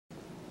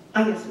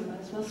I guess we might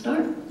as well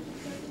start.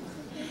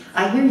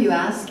 I hear you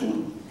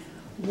asking,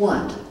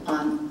 what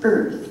on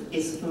earth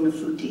is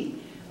Funafuti?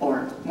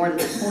 Or, more to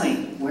the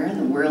point, where in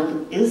the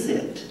world is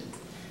it?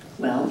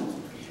 Well,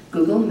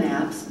 Google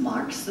Maps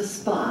marks the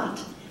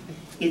spot.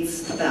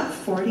 It's about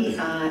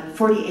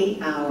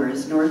 48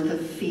 hours north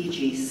of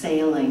Fiji,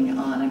 sailing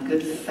on a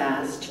good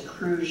fast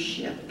cruise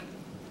ship.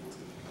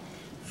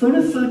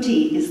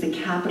 Funafuti is the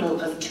capital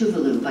of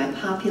Tuvalu, by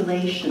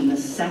population the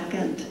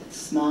second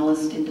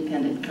smallest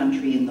independent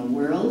country in the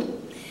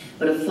world,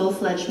 but a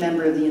full-fledged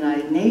member of the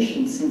United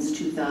Nations since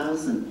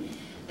 2000.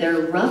 There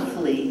are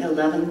roughly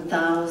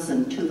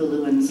 11,000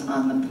 Tuvaluans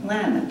on the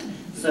planet,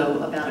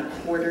 so about a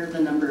quarter the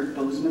number of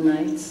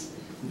Bozemanites.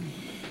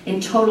 In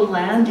total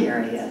land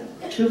area,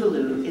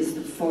 Tuvalu is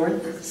the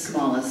fourth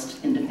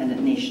smallest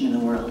independent nation in the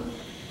world.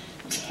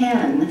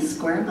 10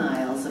 square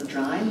miles of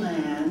dry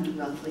land,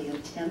 roughly a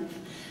tenth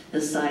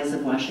the size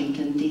of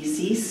Washington,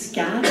 D.C.,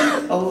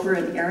 scattered over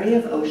an area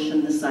of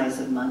ocean the size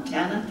of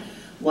Montana,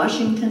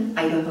 Washington,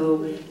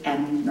 Idaho,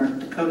 and North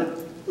Dakota.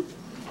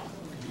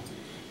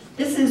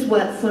 This is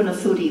what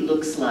Funafuti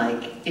looks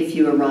like if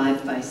you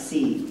arrive by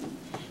sea.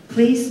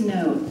 Please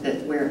note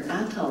that where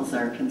atolls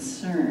are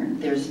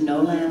concerned, there's no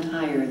land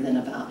higher than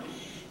about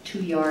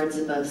 2 yards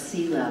above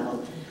sea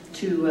level,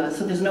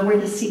 so there's nowhere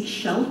to seek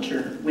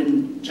shelter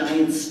when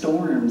giant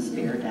storms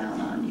bear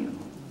down on you.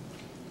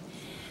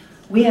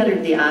 We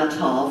entered the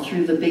atoll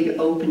through the big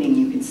opening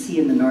you can see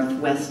in the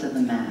northwest of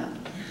the map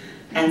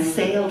and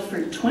sailed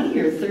for 20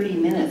 or 30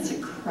 minutes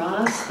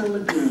across the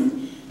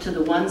lagoon to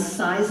the one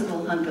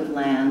sizable hunk of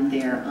land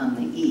there on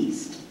the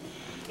east.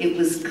 It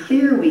was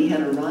clear we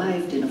had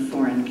arrived in a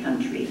foreign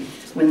country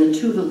when the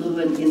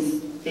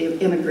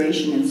Tuvaluan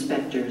immigration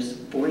inspectors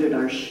boarded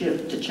our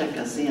ship to check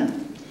us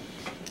in.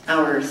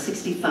 Our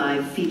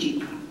 65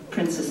 Fiji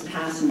Princess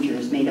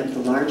passengers made up the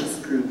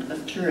largest group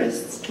of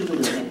tourists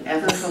Tuvalu had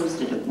ever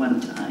hosted at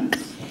one time.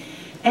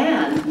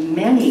 And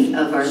many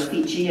of our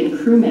Fijian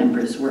crew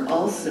members were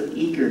also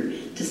eager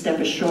to step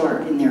ashore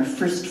in their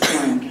first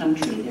foreign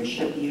country. Their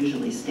ship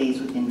usually stays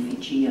within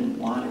Fijian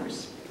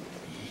waters.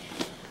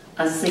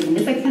 A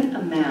significant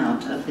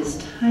amount of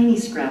this tiny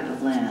scrap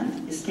of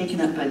land is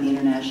taken up by the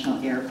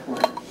international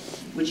airport,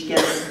 which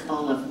gets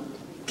all of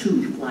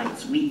 2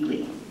 flights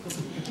weekly.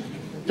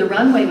 The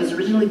runway was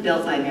originally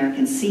built by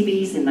American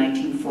Seabees in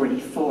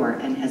 1944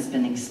 and has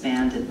been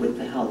expanded with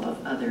the help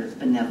of other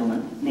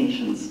benevolent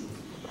nations.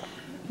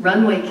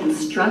 Runway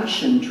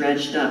construction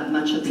dredged up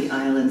much of the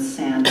island's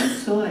sand and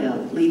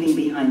soil, leaving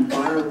behind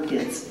borrow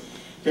pits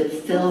that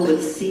fill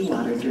with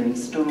seawater during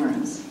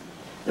storms.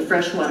 The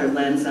freshwater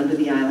lens under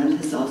the island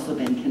has also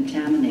been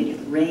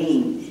contaminated.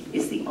 Rain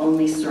is the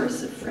only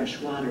source of fresh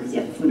water,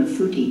 yet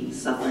Funafuti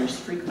suffers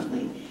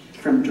frequently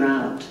from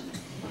drought.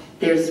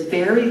 There's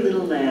very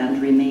little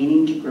land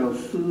remaining to grow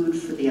food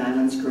for the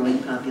island's growing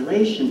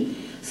population,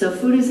 so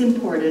food is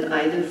imported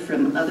either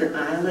from other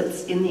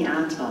islets in the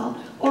atoll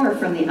or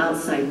from the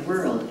outside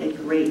world at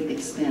great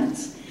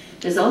expense.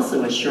 There's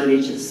also a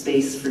shortage of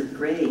space for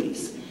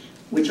graves,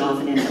 which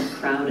often end up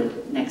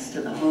crowded next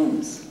to the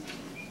homes.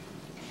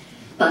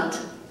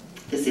 But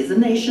this is a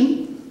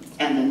nation,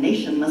 and a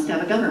nation must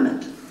have a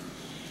government.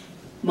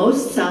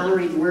 Most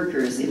salaried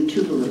workers in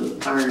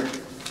Tuvalu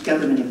are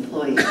government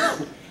employees.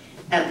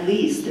 At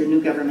least their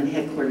new government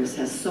headquarters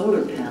has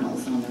solar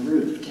panels on the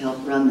roof to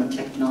help run the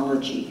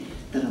technology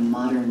that a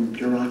modern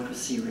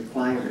bureaucracy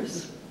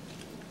requires.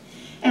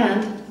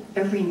 And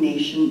every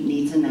nation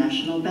needs a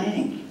national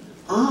bank.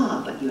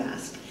 Ah, but you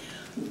ask,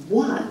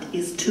 what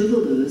is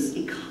Tuvalu's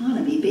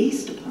economy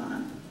based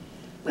upon?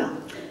 Well,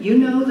 you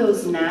know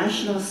those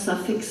national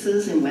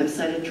suffixes in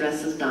website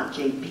addresses.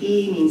 .jp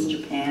means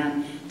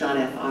Japan,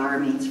 .fr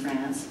means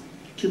France.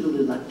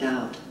 Tuvalu lucked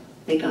out.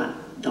 They got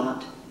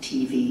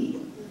 .tv.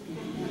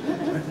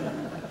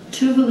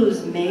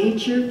 Tuvalu's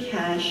major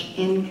cash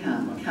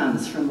income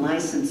comes from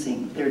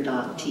licensing their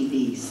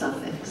 .tv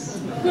suffix.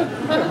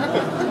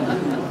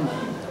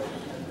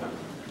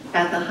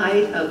 At the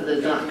height of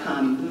the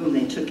dot-com boom,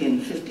 they took in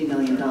 $50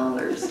 million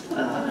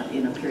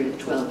in a period of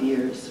 12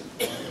 years.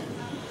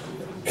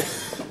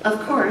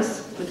 Of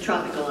course, with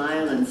tropical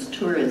islands,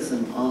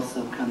 tourism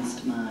also comes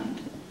to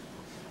mind.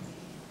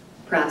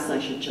 Perhaps I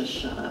should just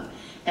shut up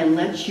and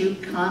let you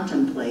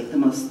contemplate the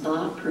most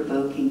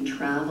thought-provoking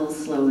travel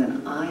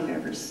slogan I've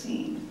ever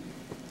seen.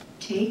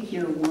 Take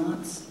your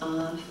wants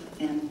off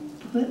and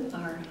put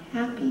our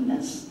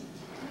happiness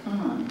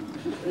on.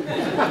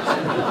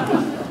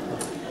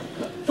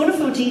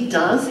 Funafuti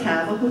does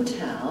have a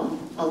hotel,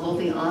 although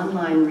the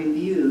online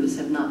reviews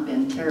have not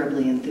been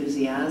terribly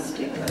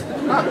enthusiastic.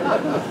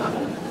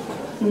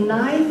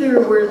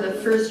 Neither were the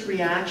first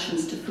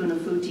reactions to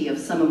Funafuti of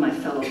some of my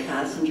fellow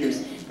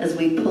passengers as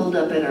we pulled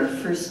up at our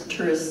first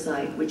tourist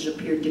site, which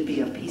appeared to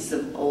be a piece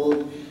of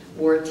old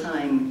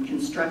wartime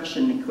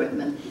construction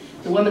equipment.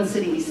 The woman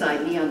sitting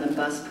beside me on the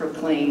bus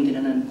proclaimed in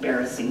an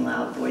embarrassing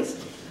loud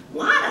voice,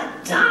 "What a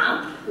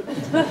dump!"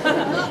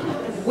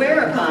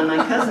 Whereupon my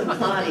cousin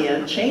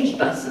Claudia changed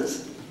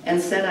buses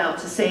and set out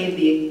to save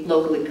the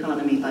local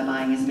economy by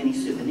buying as many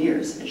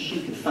souvenirs as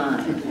she could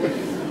find.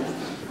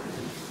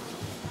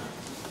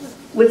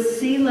 With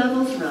sea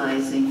levels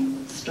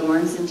rising,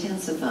 storms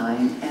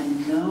intensifying,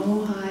 and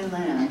no high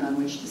land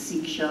on which to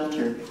seek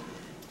shelter,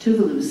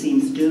 Tuvalu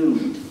seems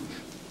doomed.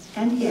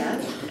 And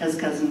yet, as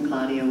Cousin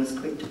Claudia was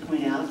quick to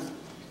point out,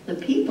 the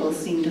people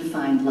seem to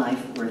find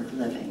life worth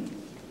living.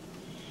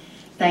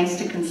 Thanks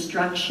to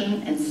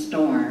construction and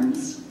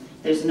storms,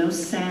 there's no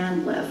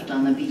sand left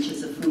on the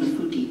beaches of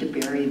Funafuti to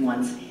bury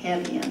one's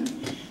head in.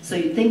 So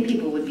you'd think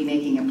people would be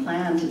making a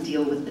plan to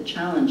deal with the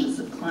challenges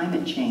of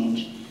climate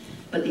change,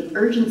 but the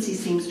urgency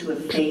seems to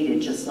have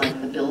faded, just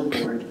like the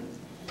billboard.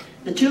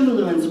 The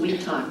Tuvaluans we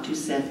talked to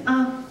said,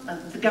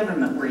 the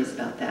government worries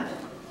about that.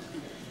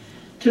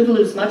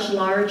 Tuvalu's much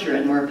larger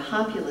and more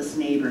populous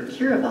neighbor,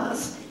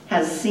 Kiribati,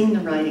 has seen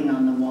the writing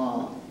on the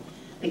wall.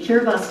 The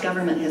Kiribati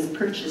government has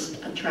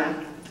purchased a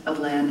tract of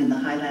land in the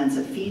highlands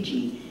of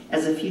Fiji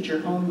as a future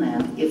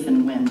homeland if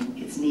and when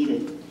it's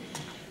needed.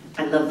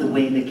 I love the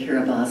way the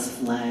Kiribati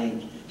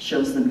flag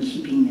shows them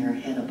keeping their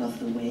head above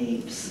the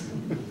waves.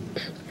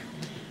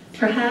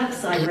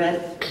 Perhaps I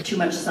read too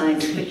much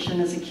science fiction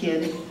as a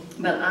kid,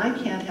 but I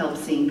can't help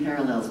seeing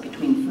parallels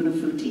between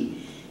Funafuti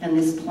and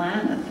this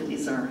planet that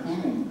is our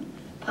home.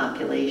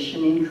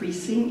 Population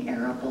increasing,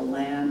 arable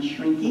land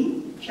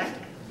shrinking, check.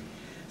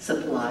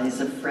 Supplies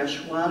of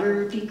fresh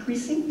water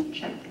decreasing,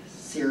 check.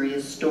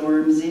 Serious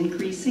storms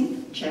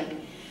increasing, check.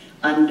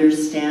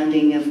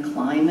 Understanding of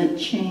climate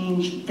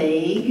change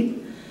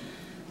vague,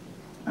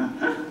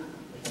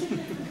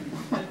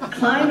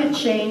 Climate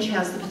change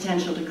has the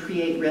potential to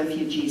create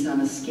refugees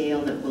on a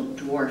scale that will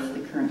dwarf the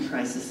current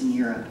crisis in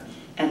Europe,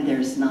 and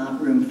there's not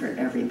room for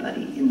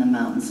everybody in the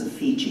mountains of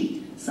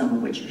Fiji, some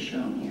of which are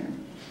shown here.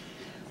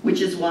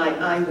 Which is why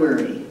I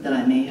worry that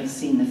I may have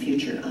seen the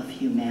future of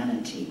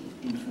humanity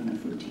in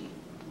Funafuti.